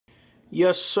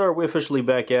Yes, sir. We're officially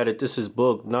back at it. This is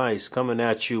Boog Nice coming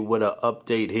at you with an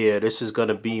update here. This is going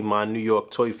to be my New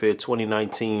York Toy Fair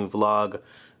 2019 vlog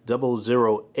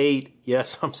 008.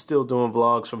 Yes, I'm still doing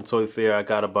vlogs from Toy Fair. I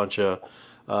got a bunch of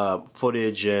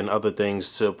footage and other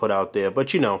things to put out there.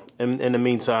 But, you know, in the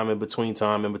meantime, in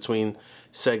between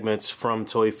segments from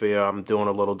Toy Fair, I'm doing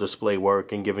a little display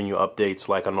work and giving you updates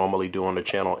like I normally do on the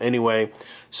channel anyway.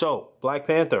 So, Black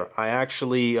Panther. I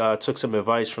actually took some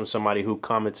advice from somebody who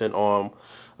commented on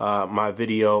my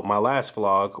video, my last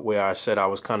vlog, where I said I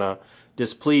was kind of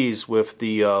displeased with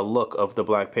the look of the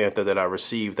Black Panther that I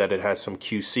received, that it has some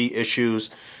QC issues.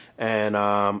 And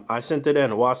I sent it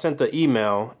in. Well, I sent the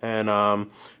email, and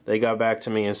they got back to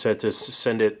me and said to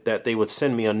send it, that they would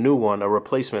send me a new one, a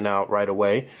replacement out right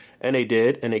away. And they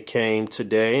did, and it came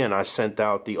today, and I sent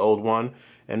out the old one,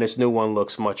 and this new one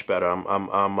looks much better.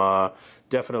 I'm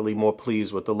definitely more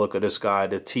pleased with the look of this guy.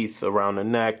 The teeth around the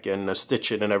neck and the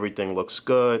stitching and everything looks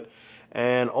good.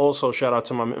 And also, shout out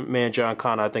to my man John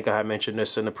Connor. I think I had mentioned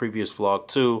this in the previous vlog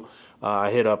too.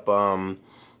 I hit up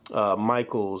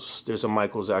Michael's. There's a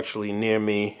Michael's actually near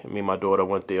me. Me and my daughter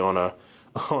went there on a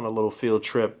little field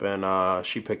trip, and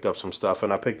she picked up some stuff,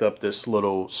 and I picked up this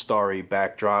little starry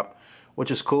backdrop,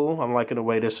 which is cool. I'm liking the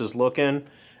way this is looking.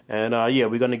 And yeah,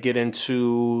 we're going to get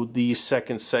into the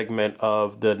second segment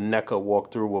of the NECA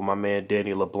walkthrough with my man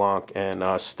Danny LeBlanc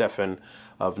and Stefan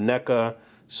of NECA.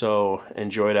 So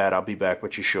enjoy that. I'll be back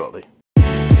with you shortly.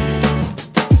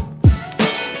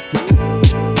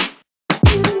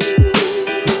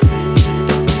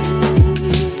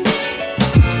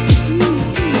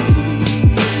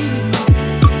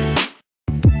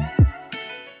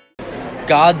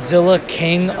 Godzilla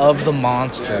King of the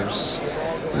Monsters.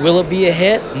 Will it be a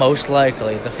hit? Most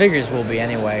likely. The figures will be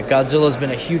anyway. Godzilla's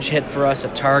been a huge hit for us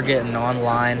at Target and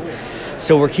online,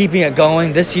 so we're keeping it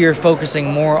going. This year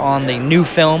focusing more on the new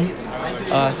film.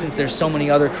 Since there's so many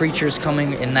other creatures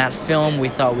coming in that film, we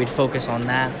thought we'd focus on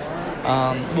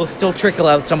that. We'll still trickle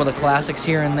out some of the classics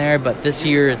here and there, but this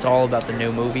year it's all about the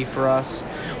new movie for us.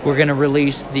 We're going to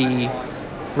release the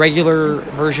regular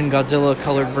version, Godzilla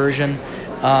colored version.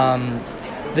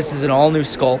 This is an all-new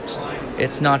sculpt.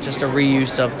 It's not just a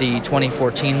reuse of the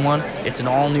 2014 one. It's an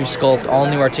all-new sculpt,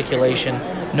 all-new articulation.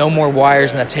 No more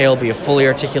wires in the tail. Be a fully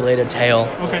articulated tail.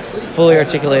 Okay. Fully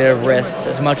articulated wrists,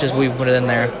 as much as we've put it in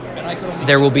there.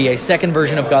 There will be a second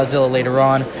version of Godzilla later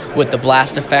on with the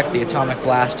blast effect, the atomic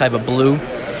blast type of blue.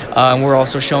 We're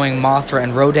also showing Mothra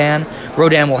and Rodan.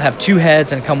 Rodan will have two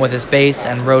heads and come with his base,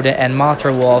 and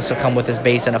Mothra will also come with his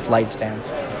base and a flight stand.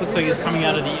 Looks like it's coming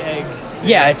out of the egg.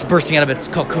 Yeah, it's bursting out of its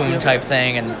cocoon type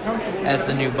thing, and as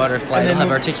the new butterfly, it'll have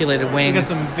articulated wings. We got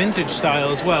some vintage style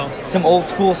as well. Some old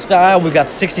school style. We've got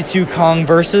 62 Kong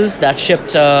Versus that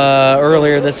shipped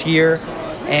earlier this year.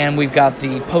 And we've got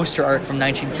the poster art from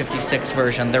 1956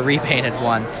 version, the repainted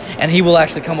one. And he will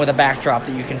actually come with a backdrop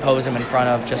that you can pose him in front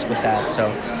of just with that.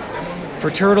 So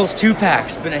for Turtles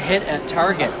 2-packs, been a hit at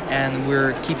Target, and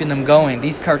we're keeping them going.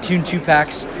 These cartoon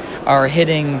 2-packs are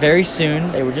hitting very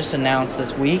soon. They were just announced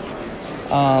this week.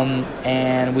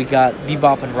 And we got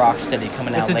Bebop and Rocksteady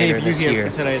coming out later this year.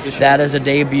 That is a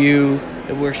debut.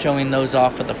 That we're showing those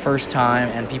off for the first time,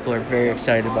 and people are very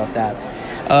excited about that.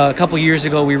 A couple years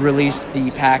ago, we released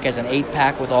the pack as an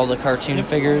 8-pack with all the cartoon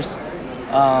figures.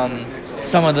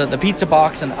 Some of the pizza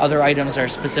box and other items are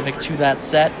specific to that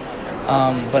set,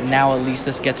 but now at least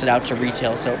this gets it out to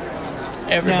retail, so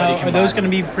everybody can buy them. Are those going to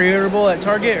be pre-orderable at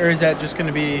Target, or is that just going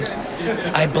to be...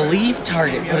 I believe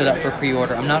Target put it up for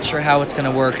pre-order. I'm not sure how it's going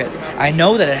to work. I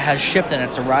know that it has shipped and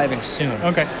it's arriving soon.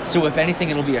 Okay. So if anything,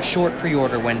 it'll be a short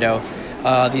pre-order window.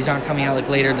 These aren't coming out like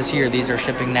later this year. These are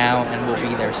shipping now and will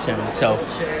be there soon. So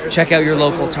check out your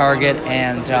local Target.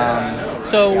 And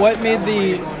so what made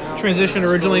the transition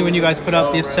originally when you guys put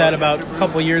out this set about a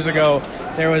couple years ago?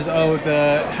 There was,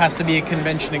 has to be a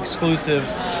convention exclusive.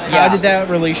 How did that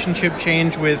relationship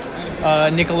change with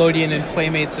Nickelodeon and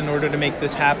Playmates in order to make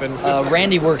this happen?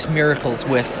 Randy works miracles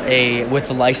with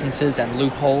the licenses and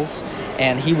loopholes,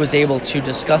 and he was able to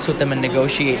discuss with them and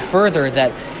negotiate further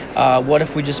that what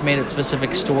if we just made it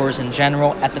specific stores in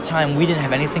general. At the time, we didn't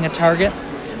have anything at Target.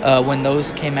 When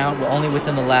those came out, only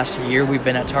within the last year we've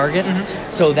been at Target. Mm-hmm.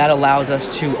 So that allows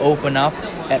us to open up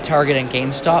at Target and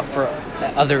GameStop for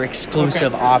other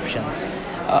exclusive options.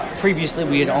 Previously,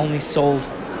 we had only sold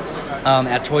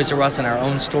at Toys R Us and our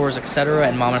own stores, etc.,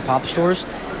 and mom and pop stores.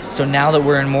 So now that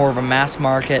we're in more of a mass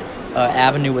market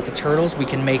avenue with the Turtles, we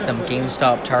can make them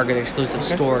GameStop, Target exclusive,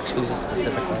 store exclusive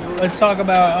specifically. Let's talk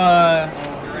about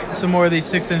some more of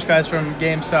these 6-inch guys from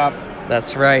GameStop.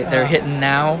 That's right. They're hitting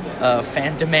now.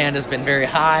 Fan demand has been very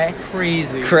high.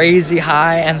 Crazy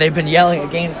high, and they've been yelling at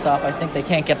GameStop. I think they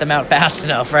can't get them out fast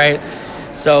enough, right?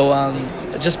 So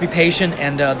just be patient,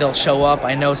 and they'll show up.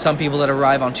 I know some people that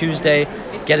arrive on Tuesday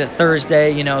get it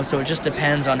Thursday, you know, so it just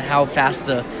depends on how fast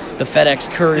the FedEx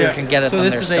courier can get it on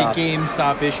their stuff. So this is a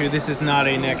GameStop issue. This is not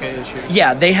a NECA issue.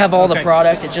 Yeah, they have all the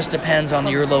product. It just depends on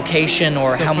your location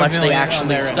or how much they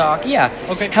actually stock. Yeah,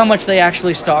 how much they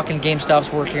actually stock, and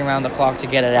GameStop's working around the clock to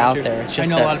get it out there. It's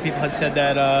just I know a lot of people had said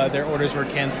that their orders were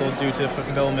canceled due to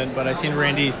fulfillment, but I seen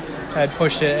Randy had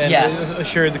pushed it and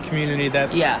assured the community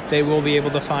that they will be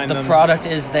able to find them. The product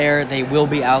is there. They will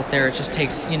be out there. It just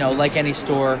takes, you know, like any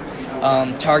store,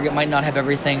 Target might not have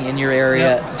everything in your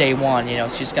area day one, you know,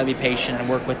 so you just got to be patient and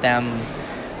work with them.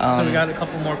 So we got a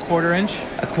couple more quarter-inch.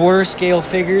 A quarter scale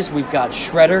figures. We've got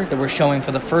Shredder that we're showing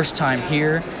for the first time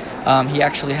here. He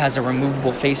actually has a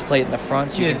removable faceplate in the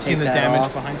front, so you can take that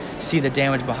off. See the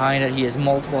damage behind it. He has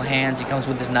multiple hands. He comes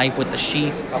with his knife with the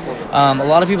sheath. A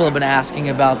lot of people have been asking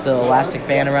about the elastic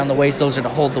band around the waist. Those are to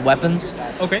hold the weapons.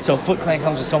 So Foot Clan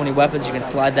comes with so many weapons, you can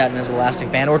slide that in his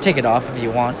elastic band, or take it off if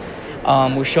you want.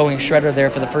 We're showing Shredder there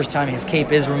for the first time. His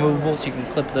cape is removable, so you can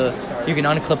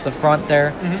unclip the front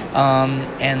there,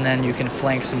 and then you can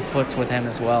flank some foots with him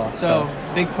as well. So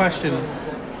big question: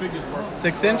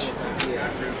 6-inch?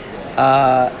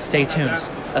 Stay tuned.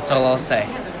 That's all I'll say.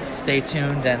 Stay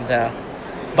tuned and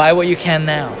buy what you can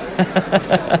now.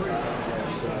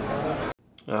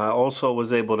 I also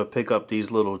was able to pick up these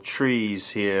little trees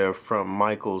here from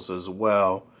Michael's as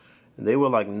well. They were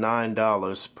like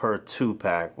 $9 per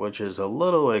 2-pack, which is a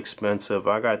little expensive.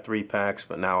 I got 3 packs,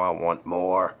 but now I want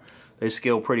more. They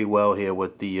scale pretty well here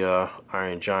with the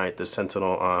Iron Giant, the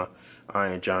Sentinel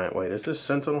Iron Giant. Wait, is this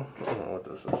Sentinel? I don't know what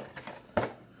this is.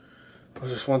 Was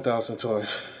this 1,000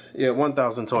 toys? Yeah,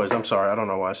 1,000 toys. I'm sorry, I don't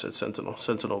know why I said Sentinel.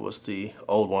 Sentinel was the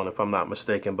old one, if I'm not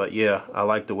mistaken. But yeah, I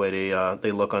like the way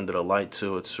they look under the light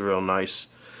too. It's real nice.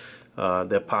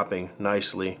 They're popping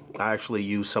nicely. I actually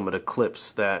use some of the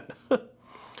clips that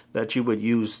that you would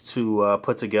use to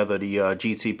put together the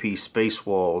GTP space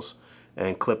walls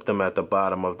and clip them at the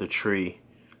bottom of the tree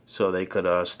so they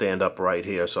could stand up right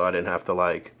here, so I didn't have to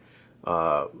like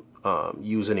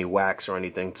use any wax or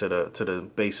anything to the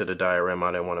base of the diorama.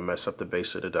 I didn't want to mess up the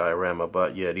base of the diorama,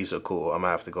 but yeah, these are cool. I'm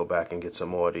gonna have to go back and get some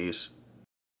more of these.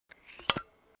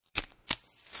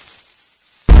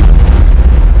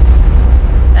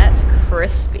 That's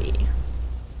crispy.